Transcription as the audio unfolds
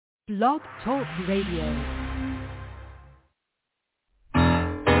Blog Talk Radio.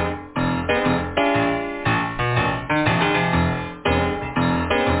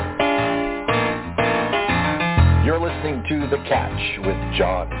 You're listening to The Catch with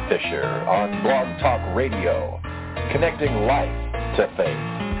John Fisher on Blog Talk Radio, connecting life to faith.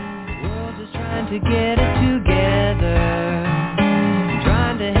 The world is trying to get it together,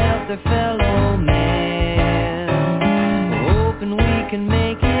 trying to help their fellow man, hoping we can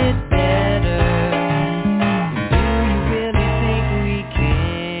make it better. Do you really think we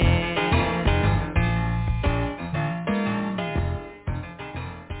can?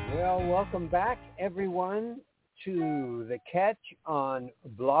 Well, welcome back, everyone, to The Catch on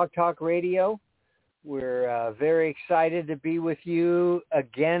Blog Talk Radio. We're very excited to be with you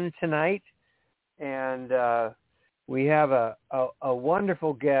again tonight, and we have a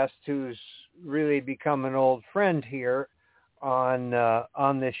wonderful guest who's really become an old friend here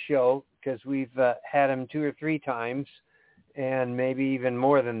on this show, because we've had him 2 or 3 times, and maybe even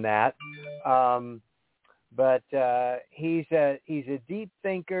more than that. But he's a deep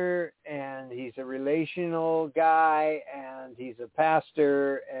thinker, and he's a relational guy, and he's a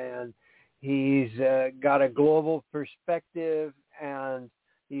pastor, and he's got a global perspective, and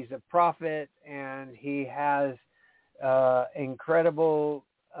he's a prophet, and he has incredible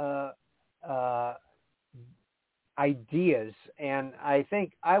ideas. And I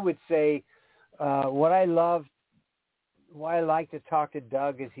think I would say why I like to talk to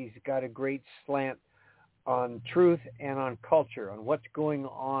Doug is he's got a great slant on truth and on culture, on what's going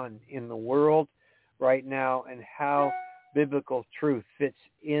on in the world right now and how biblical truth fits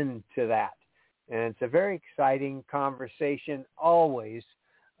into that. And it's a very exciting conversation always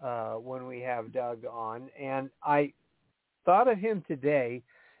when we have Doug on. And I thought of him today,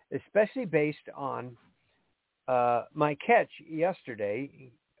 especially based on my catch yesterday.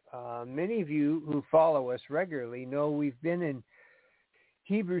 Many of you who follow us regularly know we've been in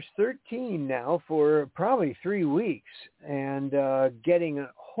Hebrews 13 now for probably 3 weeks, and getting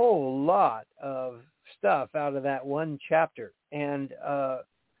a whole lot of stuff out of that one chapter. And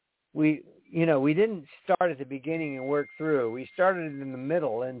we didn't start at the beginning and work through. We started in the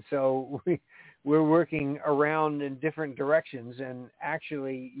middle, and so we're working around in different directions. And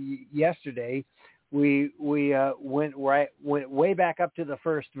actually, yesterday we went way back up to the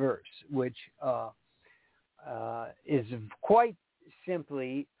first verse, which is quite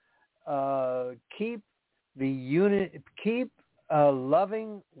simply keep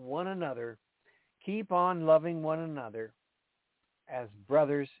loving one another. Keep on loving one another as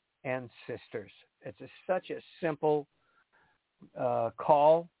brothers and sisters. It's such a simple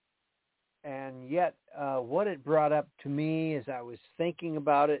call, and yet what it brought up to me as I was thinking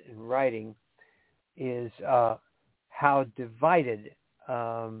about it and writing is how divided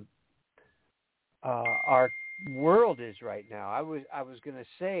our world is right now. I was going to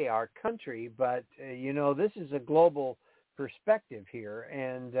say our country, but this is a global perspective here,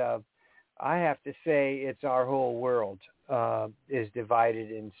 and I have to say it's our whole world is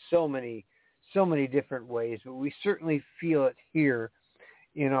divided in so many different ways. But we certainly feel it here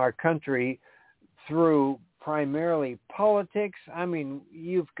in our country through primarily politics. I mean,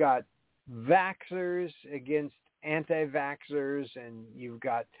 you've got vaxxers against anti-vaxxers, and you've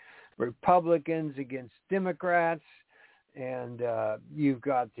got Republicans against Democrats, and you've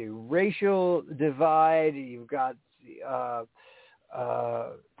got the racial divide. You've got the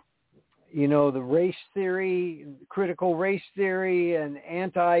race theory, critical race theory, and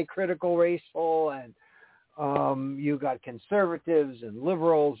anti-critical raceful, and you've got conservatives and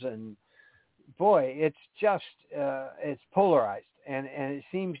liberals, and boy, it's just it's polarized, and it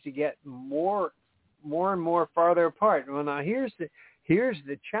seems to get more and more farther apart. Well, now here's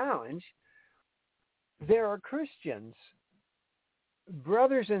the challenge. There are Christians,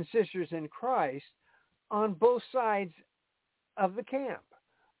 brothers and sisters in Christ, on both sides of the camp.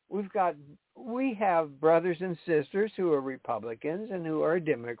 We have brothers and sisters who are Republicans and who are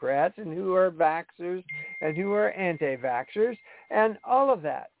Democrats and who are vaxxers and who are anti-vaxxers, and all of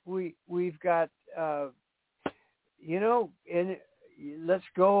that. We've got let's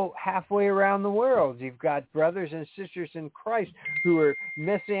go halfway around the world. You've got brothers and sisters in Christ who are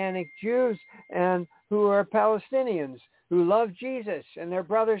Messianic Jews and who are Palestinians who love Jesus, and they're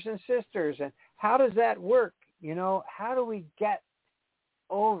brothers and sisters. And how does that work? How do we get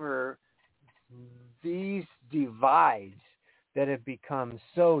over these divides that have become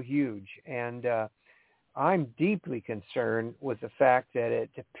so huge? And I'm deeply concerned with the fact that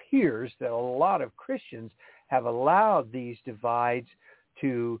it appears that a lot of Christians have allowed these divides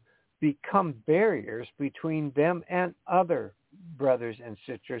to become barriers between them and other brothers and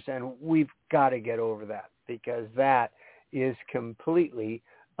sisters, and we've got to get over that, because that is completely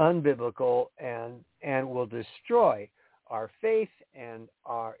unbiblical and will destroy our faith, and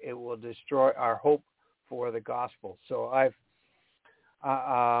it will destroy our hope for the gospel. So I've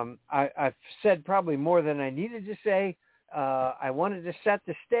said probably more than I needed to say. I wanted to set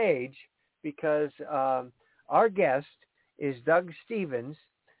the stage because our guest is Doug Stevens,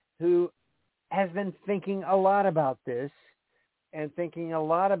 who has been thinking a lot about this and thinking a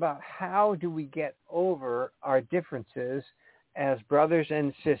lot about how do we get over our differences as brothers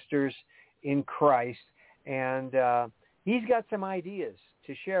and sisters in Christ. And he's got some ideas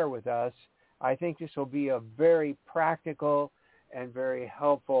to share with us. I think this will be a very practical and very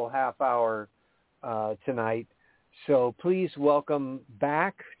helpful half hour tonight. So please welcome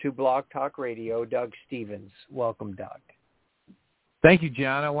back to Blog Talk Radio, Doug Stevens. Welcome, Doug. Thank you,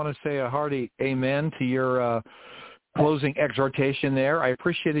 John. I want to say a hearty amen to your closing exhortation there. I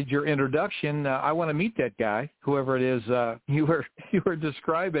appreciated your introduction. I want to meet that guy, whoever it is you were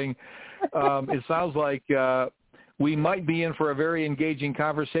describing. It sounds like we might be in for a very engaging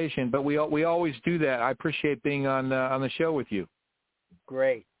conversation, but we always do that. I appreciate being on the show with you.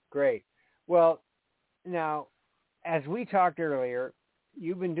 Great. Well, now, as we talked earlier,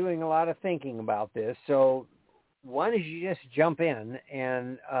 you've been doing a lot of thinking about this, so why don't you just jump in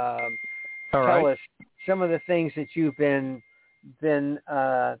and tell us some of the things that you've been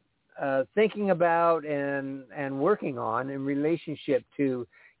thinking about and working on in relationship to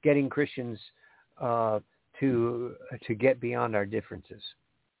getting Christians to get beyond our differences.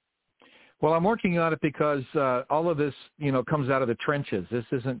 Well, I'm working on it because all of this, comes out of the trenches. This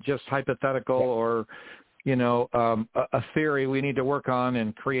isn't just hypothetical or a theory we need to work on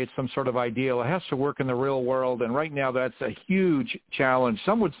and create some sort of ideal. It has to work in the real world, and right now that's a huge challenge.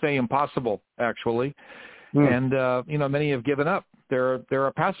 Some would say impossible, actually. And, many have given up. There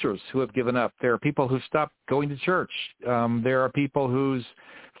are pastors who have given up. There are people who stopped going to church. There are people whose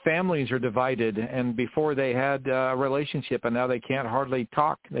families are divided, and before they had a relationship, and now they can't hardly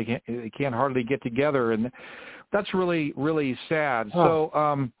talk. They can't hardly get together, and that's really, really sad. So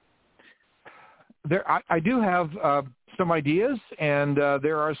I do have some ideas, and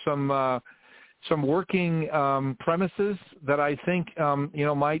there are some working premises that I think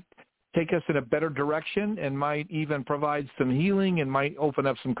might take us in a better direction, and might even provide some healing, and might open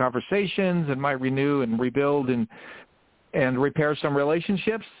up some conversations, and might renew and rebuild and repair some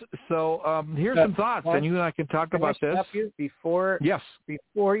relationships. So here's some thoughts, and you and I can talk about this. Before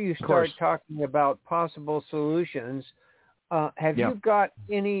you start talking about possible solutions, have you got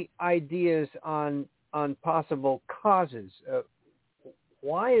any ideas on possible causes?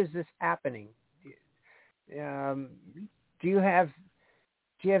 Why is this happening? Do you have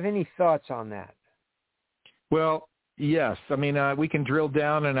any thoughts on that? Well, yes. I mean, we can drill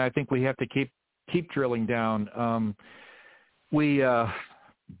down, and I think we have to keep drilling down.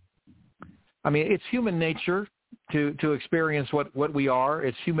 It's human nature to experience what we are.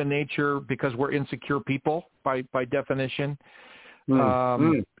 It's human nature because we're insecure people by definition.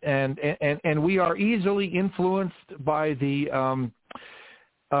 And we are easily influenced by the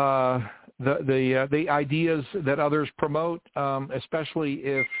ideas that others promote, especially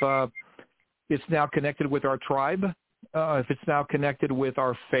if it's now connected with our tribe, if it's now connected with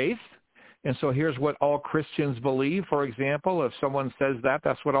our faith. And so here's what all Christians believe, for example. If someone says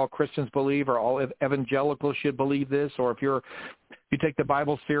that's what all Christians believe, or all evangelicals should believe this, or if you take the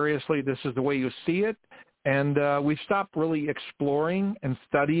Bible seriously, this is the way you see it. And we've stopped really exploring and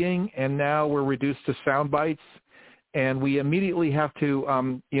studying, and now we're reduced to sound bites, and we immediately have to,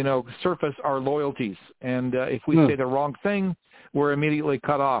 surface our loyalties. And if we say the wrong thing, we're immediately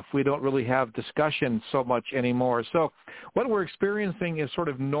cut off. We don't really have discussion so much anymore. So what we're experiencing is sort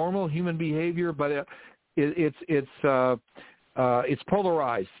of normal human behavior, but it's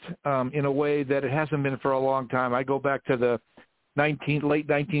polarized in a way that it hasn't been for a long time. I go back to the late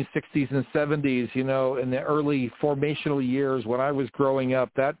 1960s and 70s, in the early formational years when I was growing up.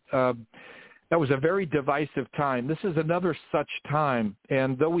 That was a very divisive time. This is another such time.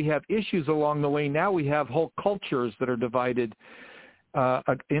 And though we have issues along the way, now we have whole cultures that are divided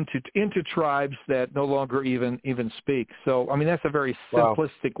into tribes that no longer even speak. So, that's a very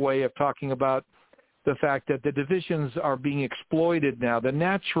simplistic way of talking about the fact that the divisions are being exploited now. The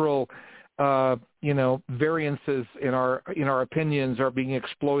natural, variances in our opinions are being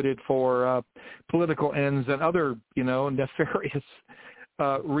exploited for political ends and other, nefarious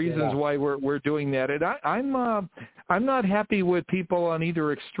reasons why we're doing that. And I'm not happy with people on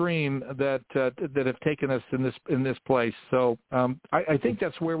either extreme that have taken us in this place. So I think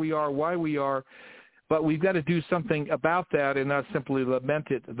that's where we are, why we are. but we've got to do something about that and not simply lament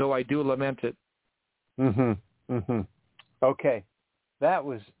it, though I do lament it. Okay, that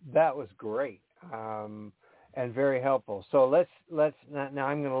was great and very helpful. So let's now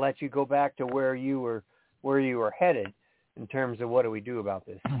I'm going to let you go back to where you were headed in terms of what do we do about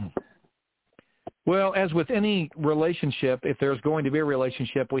this. Well, as with any relationship, if there's going to be a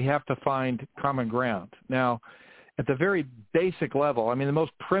relationship, we have to find common ground. Now, at the very basic level, I mean, the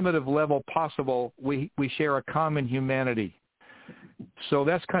most primitive level possible, we share a common humanity. So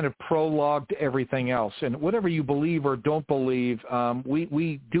that's kind of prologue to everything else. And whatever you believe or don't believe,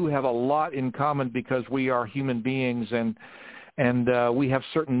 we do have a lot in common because we are human beings, and we have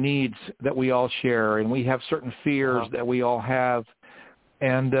certain needs that we all share, and we have certain fears that we all have.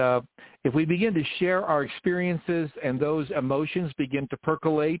 And if we begin to share our experiences and those emotions begin to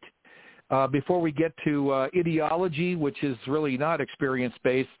percolate, before we get to ideology, which is really not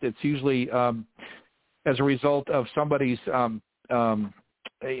experience-based, it's usually as a result of somebody's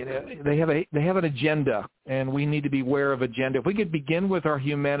they have an agenda, and we need to be aware of agenda. If we could begin with our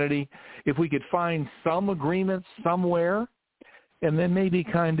humanity, if we could find some agreement somewhere, and then maybe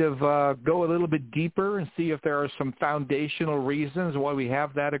kind of go a little bit deeper and see if there are some foundational reasons why we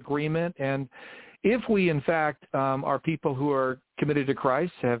have that agreement. And if we, in fact, are people who are committed to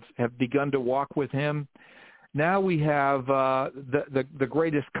Christ, have begun to walk with him, now we have the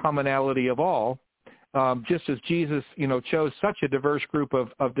greatest commonality of all. Just as Jesus, chose such a diverse group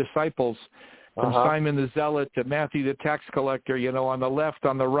of disciples, from Simon the Zealot to Matthew the tax collector, on the left,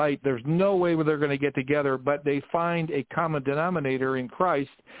 on the right, there's no way where they're going to get together, but they find a common denominator in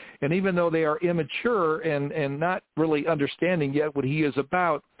Christ. And even though they are immature and not really understanding yet what he is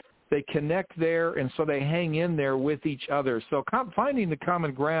about, they connect there, and so they hang in there with each other. So finding the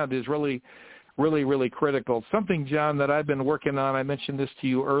common ground is really, really, really critical. Something, John, that I've been working on, I mentioned this to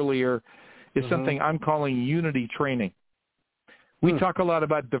you earlier, is something I'm calling unity training. We talk a lot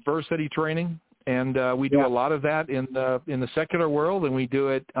about diversity training, and we do a lot of that in the secular world, and we do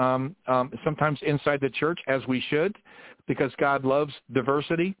it sometimes inside the church, as we should, because God loves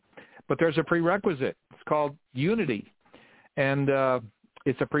diversity. But there's a prerequisite. It's called unity, and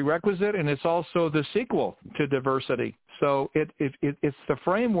it's a prerequisite, and it's also the sequel to diversity. So it's the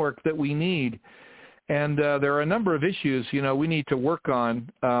framework that we need, and there are a number of issues we need to work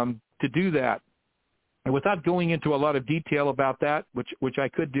on to do that. And without going into a lot of detail about that, which I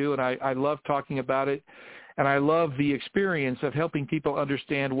could do, and I love talking about it, and I love the experience of helping people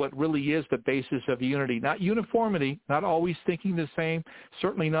understand what really is the basis of unity. Not uniformity, not always thinking the same,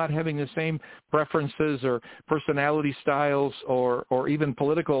 certainly not having the same preferences or personality styles or even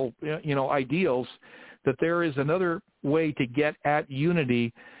political ideals, that there is another way to get at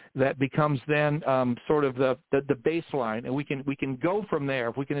unity that becomes then sort of the baseline, and we can go from there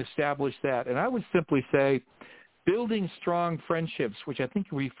if we can establish that. And I would simply say building strong friendships, which I think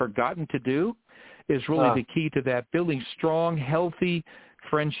we've forgotten to do, is really the key to that, building strong, healthy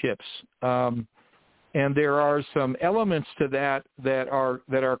friendships. And there are some elements to that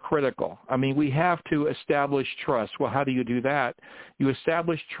are critical. I mean, we have to establish trust. Well, how do you do that? You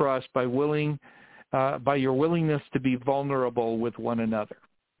establish trust by your willingness to be vulnerable with one another.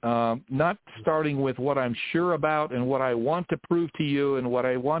 Not starting with what I'm sure about and what I want to prove to you and what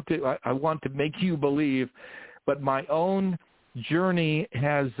I want to make you believe, but my own journey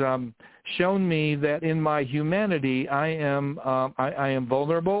has shown me that in my humanity I am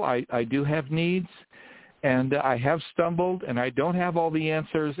vulnerable. I do have needs, and I have stumbled, and I don't have all the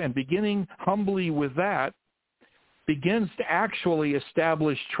answers. And beginning humbly with that begins to actually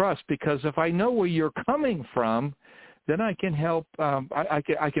establish trust, because if I know where you're coming from, then I can help.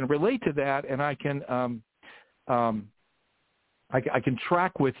 I can relate to that, and I can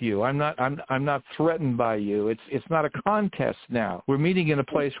track with you. I'm not threatened by you. It's not a contest now. We're meeting in a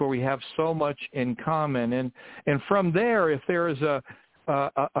place where we have so much in common, and from there, if there is a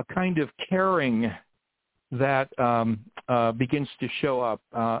kind of caring that begins to show up,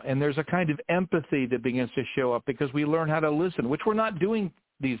 and there's a kind of empathy that begins to show up, because we learn how to listen, which we're not doing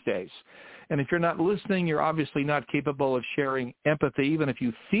these days. And if you're not listening, you're obviously not capable of sharing empathy. Even if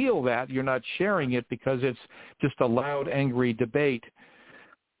you feel that, you're not sharing it, because it's just a loud, angry debate.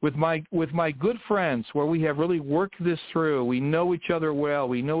 With my good friends, where we have really worked this through, we know each other well,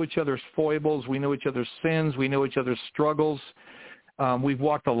 we know each other's foibles, we know each other's sins, we know each other's struggles. We've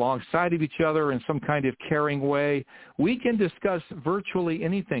walked alongside of each other in some kind of caring way. We can discuss virtually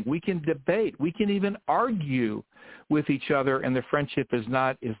anything. We can debate. We can even argue with each other, and the friendship is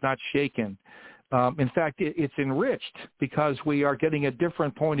not shaken. In fact, it's enriched, because we are getting a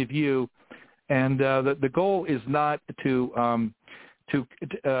different point of view, and the goal is not to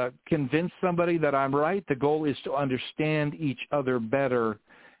to convince somebody that I'm right. The goal is to understand each other better.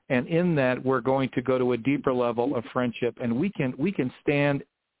 And in that, we're going to go to a deeper level of friendship. And we can stand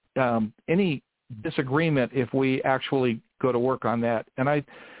any disagreement if we actually go to work on that. And I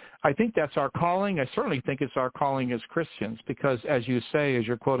think that's our calling. I certainly think it's our calling as Christians because, as you say, as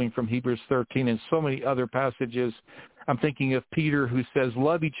you're quoting from Hebrews 13 and so many other passages, I'm thinking of Peter who says,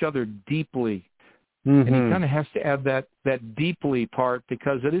 love each other deeply. Mm-hmm. And he kind of has to add that deeply part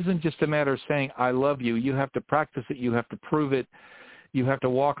because it isn't just a matter of saying, I love you. You have to practice it. You have to prove it. You have to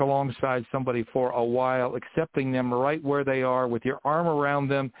walk alongside somebody for a while, accepting them right where they are with your arm around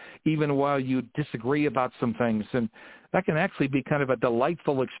them, even while you disagree about some things. And that can actually be kind of a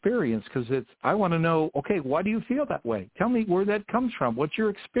delightful experience because I want to know, okay, why do you feel that way? Tell me where that comes from. What's your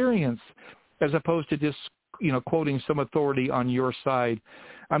experience? As opposed to just, quoting some authority on your side.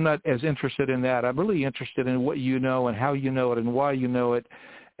 I'm not as interested in that. I'm really interested in what you know and how you know it and why you know it.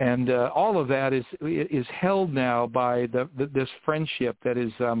 And all of that is held now by this friendship that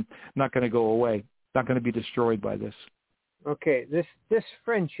is not going to go away, not going to be destroyed by this. Okay, this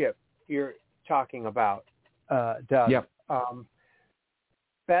friendship you're talking about, Doug. Yep.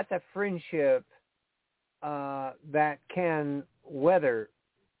 That's a friendship that can weather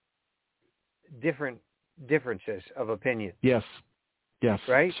differences of opinion. Yes.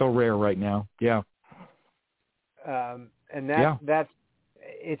 Right? So rare right now. Yeah. And that's.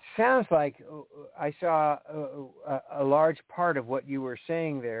 It sounds like I saw a large part of what you were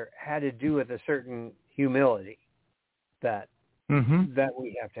saying there had to do with a certain humility that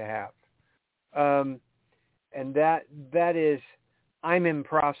we have to have, and that is, I'm in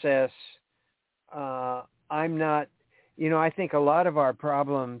process. I'm not. I think a lot of our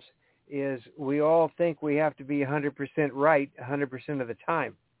problems is we all think we have to be 100% right 100% of the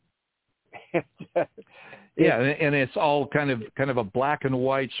time. Yeah, and it's all kind of a black and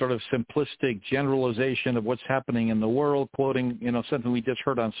white sort of simplistic generalization of what's happening in the world, quoting, something we just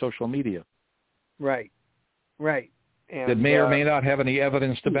heard on social media. Right. And that may or may not have any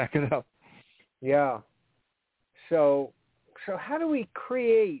evidence to back it up. Yeah. So how do we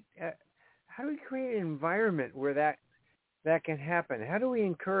create an environment where that can happen? How do we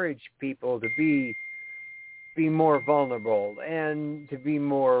encourage people to be more vulnerable and to be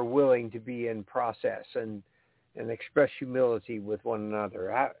more willing to be in process and express humility with one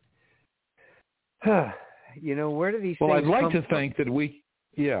another? Where do these things I'd like come to from? think that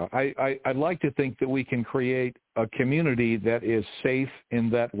I'd like to think that we can create a community that is safe in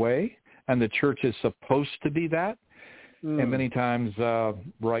that way, and the church is supposed to be that. And many times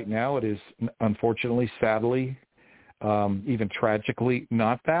right now it is, unfortunately, sadly, even tragically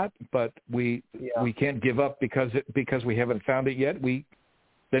not that, but we can't give up because we haven't found it yet. We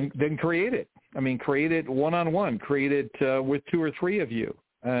then create it. I mean, create it one-on-one, create it with two or three of you,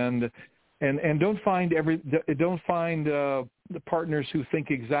 and don't find the partners who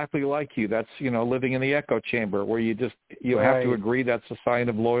think exactly like you. That's living in the echo chamber where you have to agree. That's a sign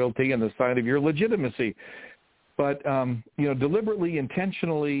of loyalty and the sign of your legitimacy. But, deliberately,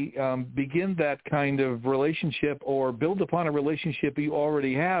 intentionally begin that kind of relationship or build upon a relationship you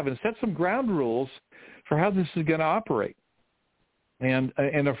already have and set some ground rules for how this is going to operate. And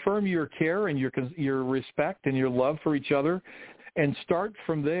affirm your care and your respect and your love for each other and start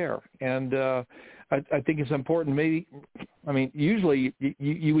from there. And I think it's important. Usually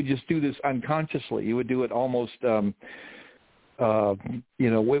you would just do this unconsciously. You would do it almost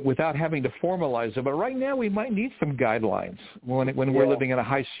without having to formalize it. But right now we might need some guidelines when we're living in a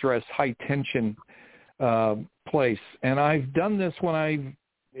high-stress, high-tension place. And I've done this when I've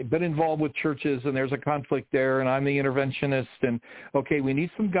been involved with churches and there's a conflict there and I'm the interventionist. And, okay, we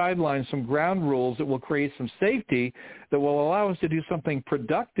need some guidelines, some ground rules that will create some safety that will allow us to do something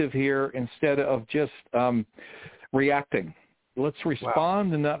productive here instead of just reacting. Let's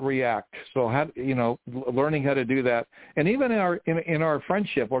respond and not react. So, learning how to do that, and even in our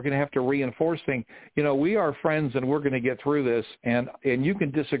friendship, we're going to have to reinforcing. We are friends, and we're going to get through this. And you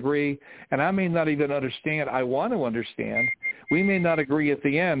can disagree, and I may not even understand. I want to understand. We may not agree at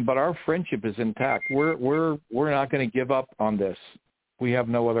the end, but our friendship is intact. We're not going to give up on this. We have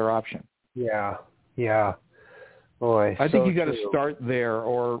no other option. Yeah. Boy, I think you got to start there,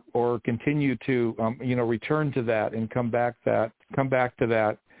 or continue to return to that and come back to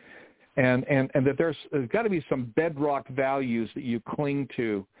that, and that there's got to be some bedrock values that you cling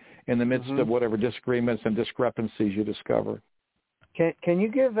to in the midst of whatever disagreements and discrepancies you discover. Can you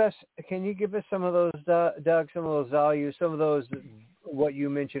give us some of those, Doug? Some of those values, some of those what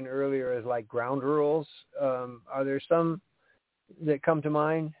you mentioned earlier as like ground rules. Are there some that come to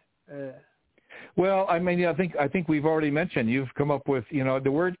mind? Well, I mean, I think we've already mentioned, you've come up with,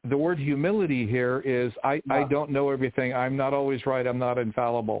 the word humility here is I don't know everything. I'm not always right. I'm not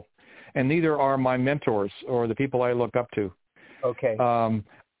infallible. And neither are my mentors or the people I look up to. Okay.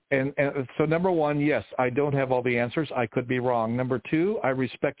 And so number one, yes, I don't have all the answers. I could be wrong. Number two, I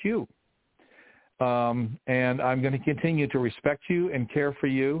respect you. And I'm going to continue to respect you and care for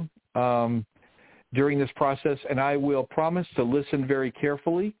you during this process. And I will promise to listen very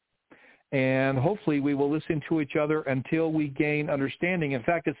carefully. And hopefully we will listen to each other until we gain understanding. In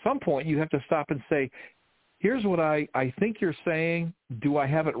fact, at some point you have to stop and say, here's what I think you're saying. Do I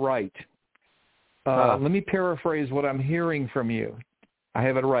have it right? Let me paraphrase what I'm hearing from you. I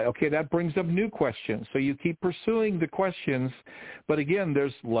have it right. Okay, that brings up new questions. So you keep pursuing the questions. But again,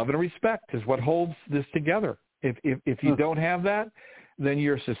 there's love and respect is what holds this together. If you don't have that, then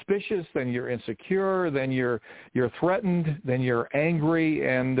you're suspicious, then you're insecure, then you're threatened, then you're angry,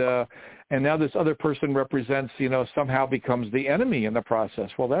 and now this other person represents, somehow becomes the enemy in the process.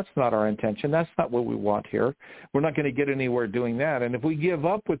 Well, that's not our intention. That's not what we want here. We're not going to get anywhere doing that. And if we give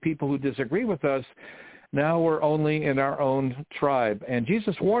up with people who disagree with us, now we're only in our own tribe. And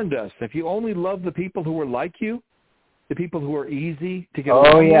Jesus warned us, if you only love the people who are like you, the people who are easy to get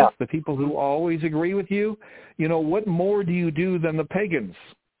along with, the people who always agree with you, what more do you do than the pagans?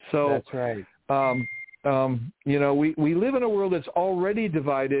 So that's right. We live in a world that's already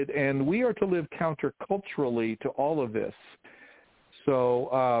divided, and we are to live counterculturally to all of this.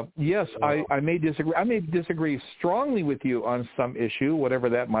 So, yes, I may disagree. I may disagree strongly with you on some issue, whatever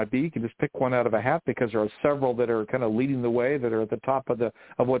that might be. You can just pick one out of a hat because there are several that are kind of leading the way, that are at the top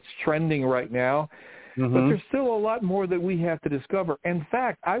of what's trending right now. Mm-hmm. But there's still a lot more that we have to discover. In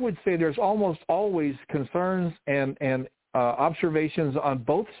fact, I would say there's almost always concerns and observations on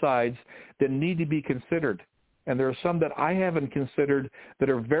both sides that need to be considered. And there are some that I haven't considered that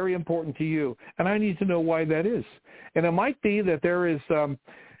are very important to you, and I need to know why that is. And it might be that there is,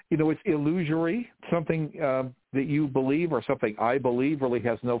 it's illusory, something that you believe or something I believe really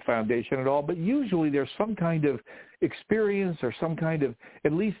has no foundation at all, but usually there's some kind of experience or some kind of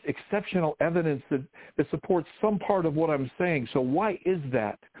at least exceptional evidence that supports some part of what I'm saying. So why is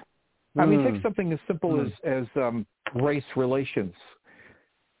that? I mean, take something as simple as race relations.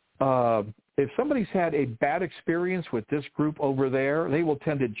 If somebody's had a bad experience with this group over there, they will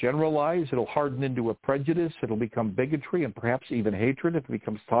tend to generalize. It'll harden into a prejudice. It'll become bigotry and perhaps even hatred if it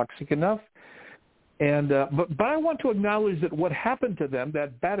becomes toxic enough. And but I want to acknowledge that what happened to them,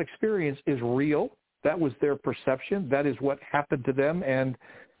 that bad experience, is real. That was their perception. That is what happened to them, and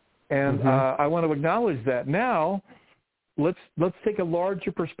I want to acknowledge that. Now, let's take a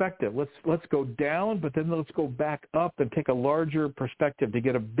larger perspective. Let's go down, but then let's go back up and take a larger perspective to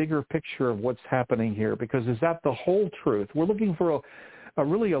get a bigger picture of what's happening here. Because is that the whole truth? We're looking for a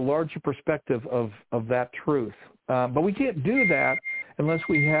really larger perspective of that truth. But we can't do that unless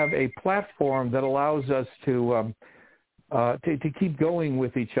we have a platform that allows us to keep going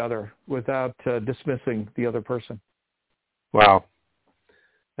with each other without dismissing the other person. Wow.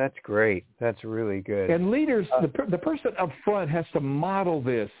 That's great. That's really good. And leaders, the person up front has to model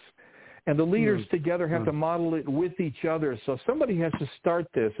this, and the leaders together have to model it with each other. So somebody has to start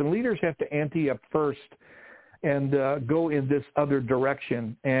this, and leaders have to ante up first and go in this other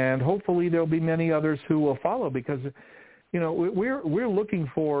direction. And hopefully there'll be many others who will follow, because we're looking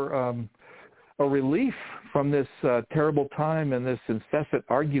for a relief from this terrible time and this incessant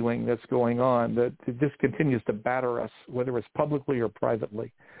arguing that's going on, that just continues to batter us, whether it's publicly or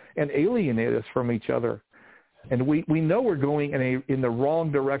privately, and alienate us from each other. And we know we're going in the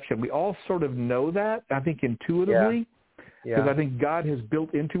wrong direction. We all sort of know that, I think, intuitively, because I think God has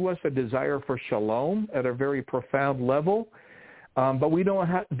built into us a desire for shalom at a very profound level, but we don't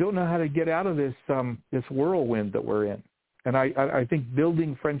know how to get out of this whirlwind that we're in. And I think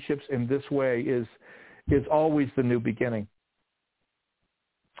building friendships in this way is always the new beginning.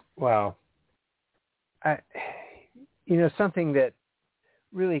 Wow. Something that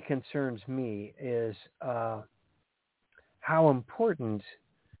really concerns me is how important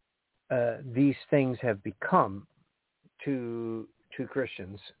these things have become to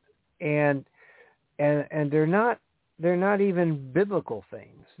Christians, and they're not even biblical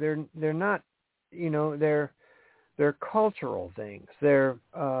things. They're not, they're cultural things. They're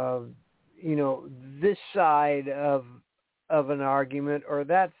this side of an argument or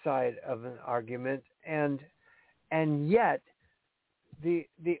that side of an argument, and yet the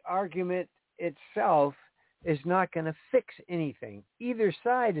argument itself is not going to fix anything. Either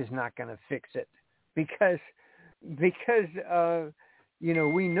side is not going to fix it because we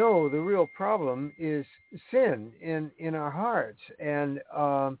know the real problem is sin in our hearts, and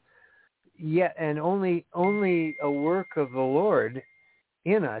only a work of the Lord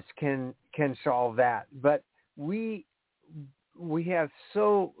in us can solve that. But we have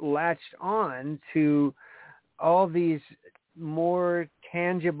so latched on to all these more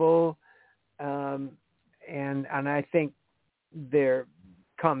tangible and I think they're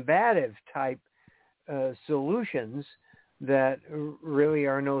combative type solutions that really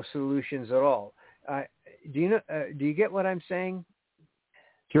are no solutions at all. Do you get what I'm saying?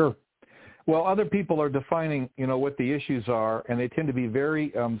 Sure. Well, other people are defining, what the issues are, and they tend to be very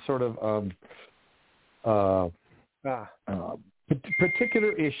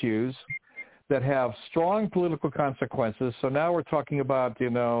particular issues that have strong political consequences. So now we're talking about,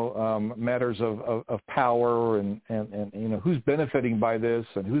 matters of power and who's benefiting by this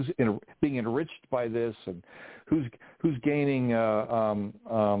and who's being enriched by this and who's gaining,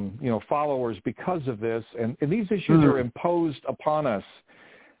 followers because of this. And these issues are imposed upon us.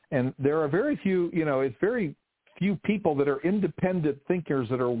 And there are very few, it's very few people that are independent thinkers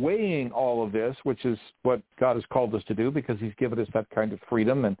that are weighing all of this, which is what God has called us to do because he's given us that kind of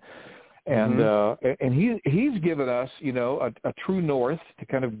freedom. And he's given us, a true north to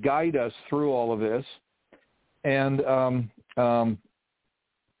kind of guide us through all of this. And,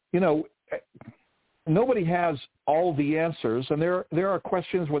 nobody has all the answers. And there are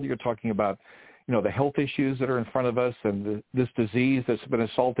questions, whether you're talking about, the health issues that are in front of us and this disease that's been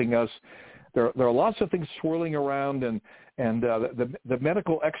assaulting us. There are lots of things swirling around, and the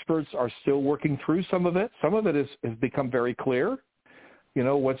medical experts are still working through some of it. Some of it has become very clear,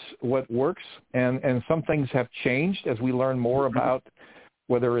 what works, and some things have changed as we learn more about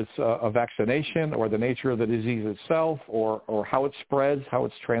whether it's a vaccination or the nature of the disease itself or how it spreads, how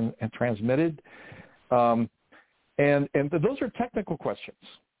it's transmitted. And those are technical questions.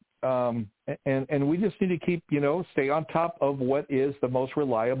 And we just need to keep, stay on top of what is the most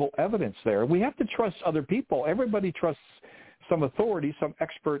reliable evidence there. We have to trust other people. Everybody trusts some authority, some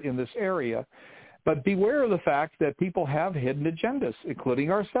expert in this area. But beware of the fact that people have hidden agendas, including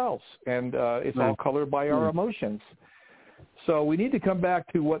ourselves, and it's all colored by our emotions. So we need to come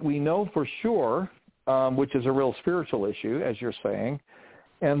back to what we know for sure, which is a real spiritual issue, as you're saying,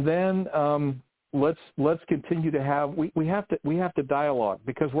 and then let's continue to have we have to dialogue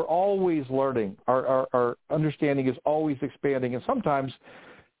because we're always learning. Our understanding is always expanding, and sometimes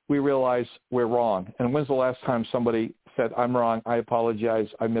we realize we're wrong. And when's the last time somebody said, "I'm wrong, I apologize,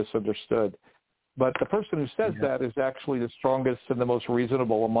 I misunderstood"? But the person who says that is actually the strongest and the most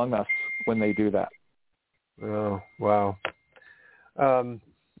reasonable among us when they do that. Oh, wow. I've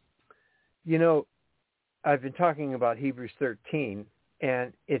been talking about Hebrews 13,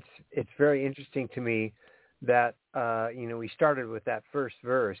 and it's very interesting to me that, we started with that first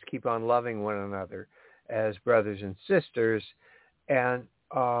verse, keep on loving one another as brothers and sisters. And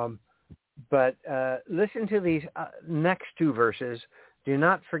but listen to these next two verses. Do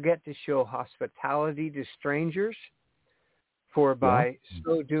not forget to show hospitality to strangers, for by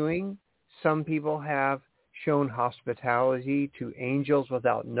so doing, some people have shown hospitality to angels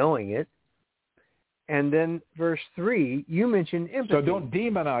without knowing it. And then verse 3, you mentioned empathy. So don't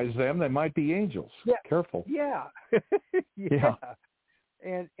demonize them. They might be angels. Yeah. Careful. Yeah. Yeah.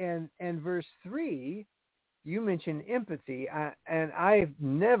 And verse 3, you mentioned empathy. And I've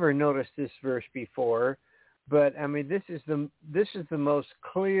never noticed this verse before. But I mean, this is the most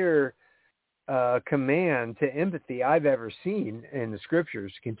clear command to empathy I've ever seen in the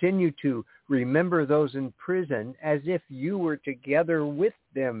scriptures. Continue to remember those in prison as if you were together with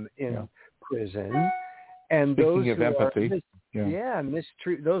them in prison, and Speaking those of who empathy, are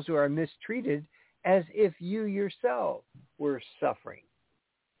those who are mistreated as if you yourself were suffering.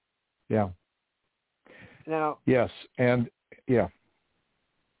 Yeah. Now, yes, and if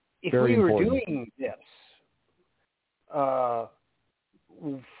we were important. doing this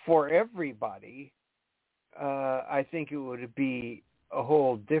for everybody, I think it would be a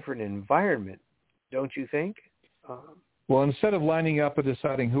whole different environment, don't you think? Well, instead of lining up and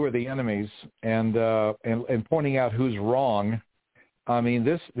deciding who are the enemies and pointing out who's wrong, I mean,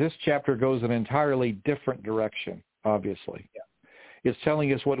 this chapter goes in an entirely different direction, obviously. Yeah. It's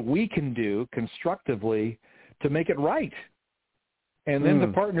telling us what we can do constructively to make it right. And then to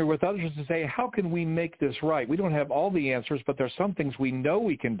partner with others to say, how can we make this right? We don't have all the answers, but there's some things we know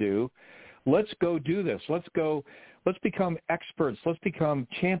we can do. Let's go do this. Let's become experts. Let's become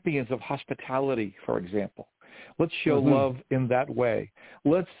champions of hospitality, for example. Let's show love in that way.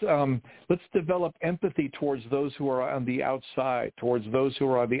 Let's develop empathy towards those who are on the outside, towards those who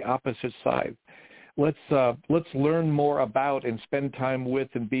are on the opposite side. Let's learn more about and spend time with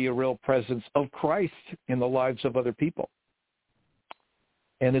and be a real presence of Christ in the lives of other people.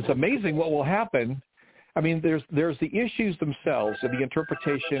 And it's amazing what will happen. I mean, there's the issues themselves and the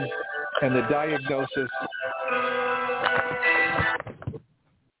interpretation and the diagnosis.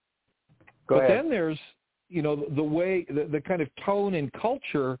 But then there's, the way, the kind of tone and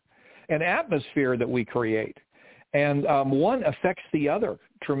culture and atmosphere that we create. And one affects the other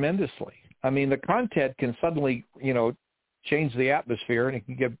tremendously. I mean, the content can suddenly, change the atmosphere, and it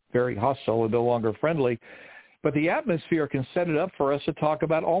can get very hostile and no longer friendly. But the atmosphere can set it up for us to talk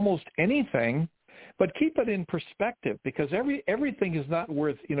about almost anything, but keep it in perspective, because everything is not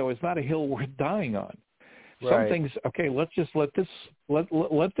worth, is not a hill worth dying on. Right. Some things, okay, let's just let this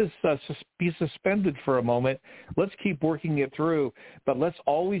be suspended for a moment. Let's keep working it through, but let's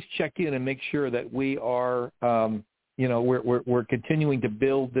always check in and make sure that we are, we're continuing to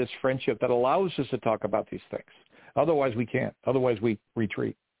build this friendship that allows us to talk about these things. Otherwise, we can't. Otherwise, we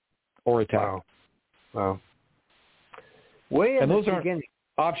retreat or attack. Wow. And those aren't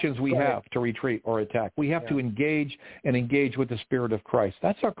options we have to retreat or attack. We have to engage with the Spirit of Christ.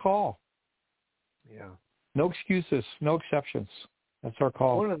 That's our call. Yeah. No excuses, no exceptions. That's our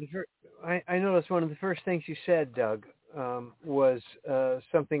call. I noticed one of the first things you said, Doug, was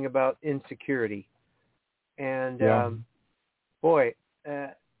something about insecurity. And,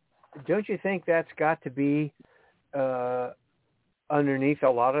 don't you think that's got to be underneath a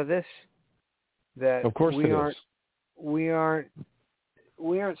lot of this? That of course we aren't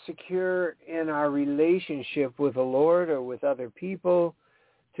secure in our relationship with the Lord or with other people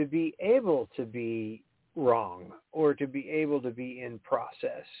to be able to be wrong or to be able to be in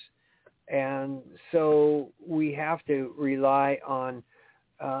process. And so we have to rely on,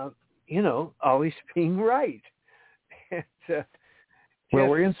 always being right. Well,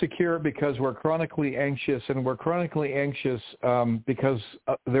 we're insecure because we're chronically anxious, and we're chronically anxious because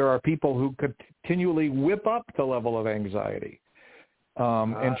there are people who continually whip up the level of anxiety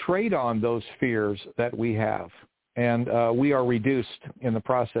and trade on those fears that we have. And we are reduced in the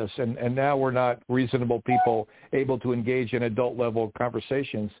process. And now we're not reasonable people able to engage in adult-level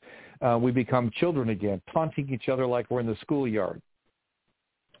conversations. We become children again, taunting each other like we're in the schoolyard.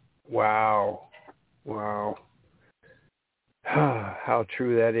 Wow. How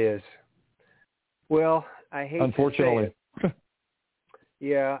true that is. Well, I hate Unfortunately. to say it.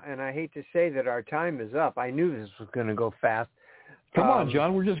 Yeah, and I hate to say that our time is up. I knew this was going to go fast. Come on,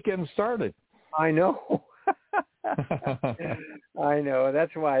 John. We're just getting started. I know. I know.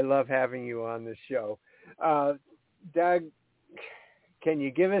 That's why I love having you on the show. Doug, can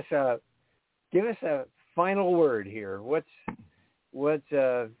you give us a final word here?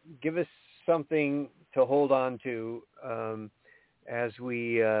 Give us something to hold on to as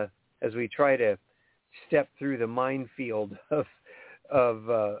we try to step through the minefield of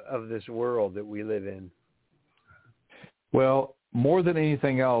this world that we live in. Well, more than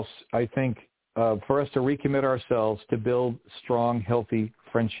anything else, I think for us to recommit ourselves to build strong, healthy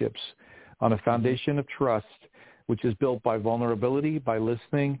friendships on a foundation of trust, which is built by vulnerability, by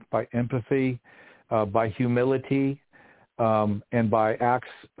listening, by empathy, by humility, and by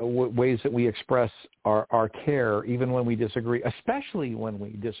ways that we express our care, even when we disagree, especially when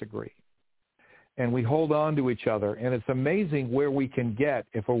we disagree. And we hold on to each other. And it's amazing where we can get,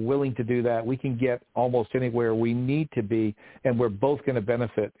 if we're willing to do that, we can get almost anywhere we need to be, and we're both going to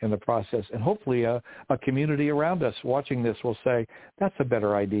benefit in the process. And hopefully a community around us watching this will say, that's a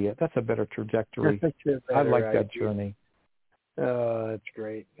better idea. That's a better trajectory. I like that journey. Oh, that's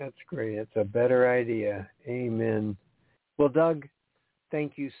great. That's great. It's a better idea. Amen. Well, Doug,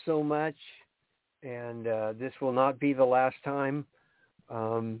 thank you so much. And this will not be the last time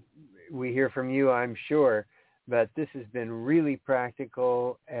we hear from you, I'm sure. But this has been really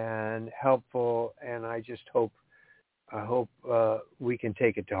practical and helpful, and I hope we can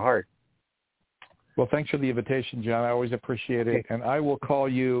take it to heart. Well, thanks for the invitation, John. I always appreciate it. And I will call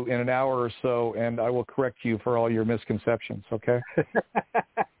you in an hour or so, and I will correct you for all your misconceptions, okay?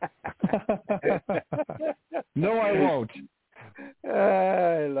 No, I won't.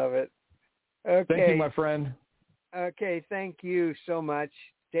 I love it. Okay. Thank you, my friend. Okay, thank you so much.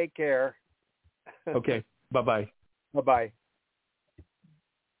 Take care. Okay, bye-bye. Bye-bye.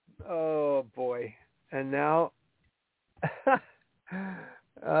 Oh, boy. And now,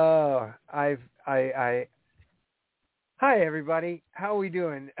 hi, everybody. How are we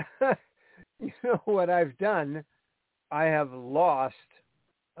doing? You know what I've done? I have lost,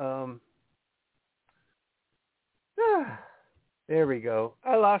 there we go.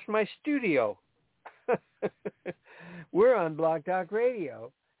 I lost my studio. We're on Blog Talk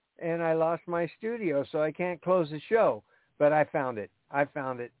Radio, and I lost my studio, so I can't close the show. But I found it.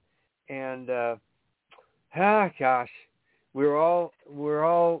 And, gosh, we're all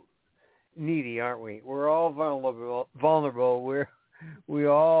needy, aren't we? We're all vulnerable. We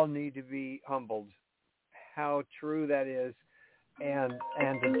all need to be humbled. How true that is, and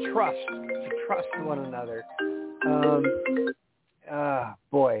to trust one another.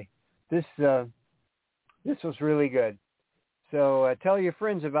 Boy, this was really good. So tell your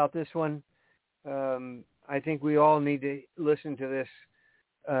friends about this one. I think we all need to listen to this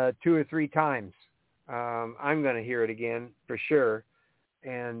 2 or 3 times. I'm going to hear it again for sure.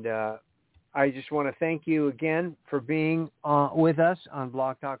 And I just want to thank you again for being with us on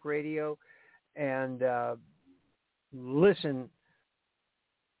Blog Talk Radio. And listen,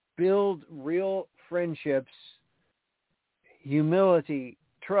 build real friendships, humility,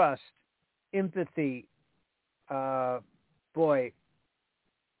 trust, empathy. Boy,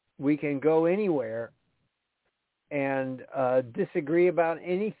 we can go anywhere and disagree about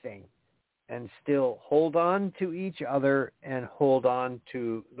anything and still hold on to each other and hold on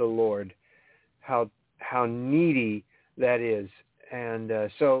to the Lord. How needy that is. And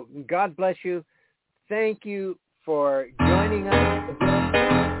so God bless you. Thank you for joining us.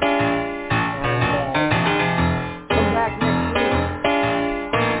 Come back next week.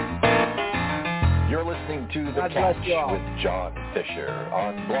 You're listening to The Catch with John Fisher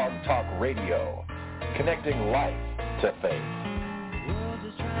on Blog Talk Radio, connecting life to faith. The world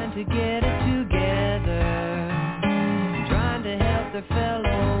is trying to get it together, trying to help their fellow